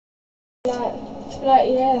Yeah.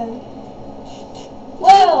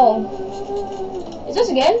 Well, is this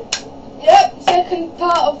again? Yep, second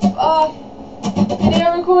part of our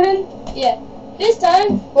video recording. Yeah. This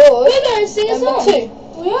time, Well, we're going to sing a number song.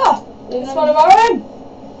 2. We are. It's one of our own.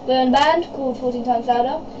 We're in a band called 14 Times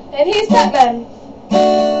Louder. And here's Batman.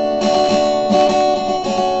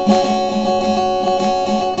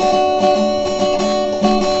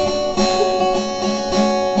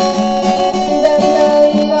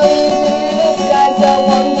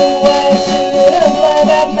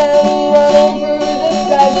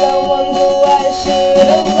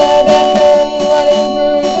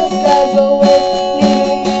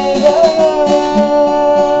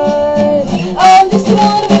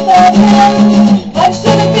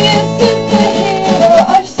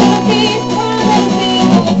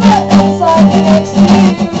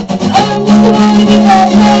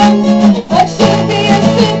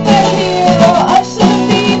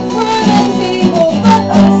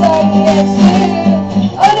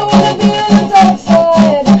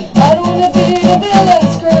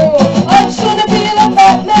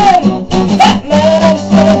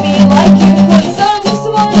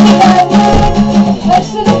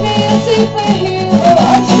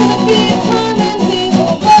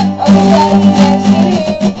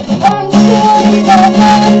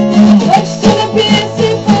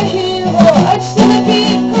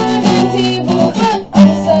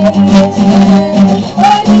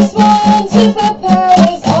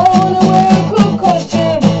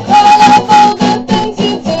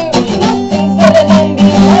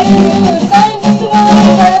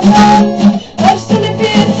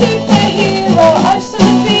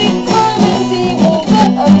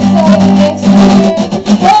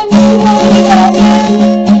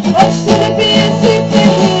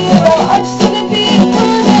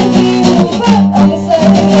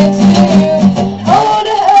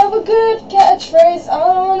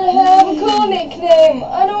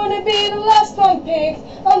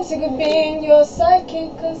 I'm sick of being your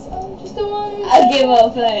sidekick, cause I'm just the one who... I give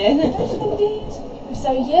up playing.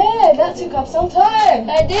 So yeah, that took up some time.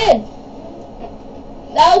 I did.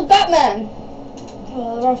 That was Batman.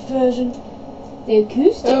 Well, the rough version. The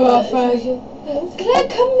acoustic The rough version. Claire,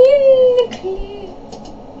 come in, Claire.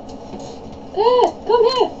 Claire, come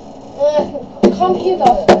here. Come here,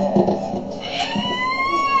 though.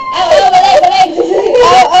 Ow, my leg, my leg.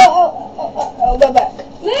 Oh, go back.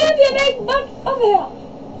 Lift your big butt over here.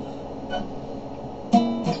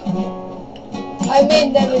 I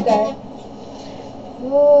mean, there we go.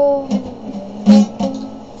 Whoa.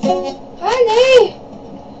 Honey!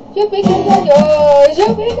 You're big as your doors.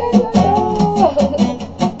 You're big as your doors.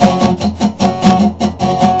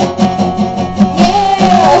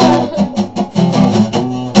 Yeah!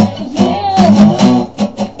 Yeah!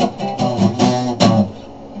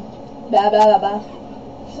 Blah, blah, blah, blah.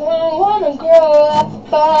 So I wanna grow up,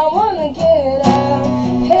 I wanna get out.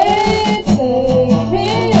 Hey, take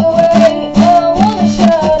me away. I wanna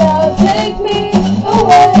shout out, take me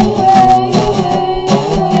away, away,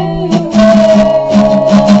 away, away.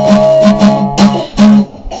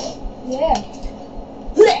 Yeah.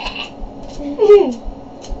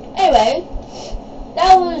 Anyway,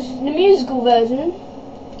 that was the musical version.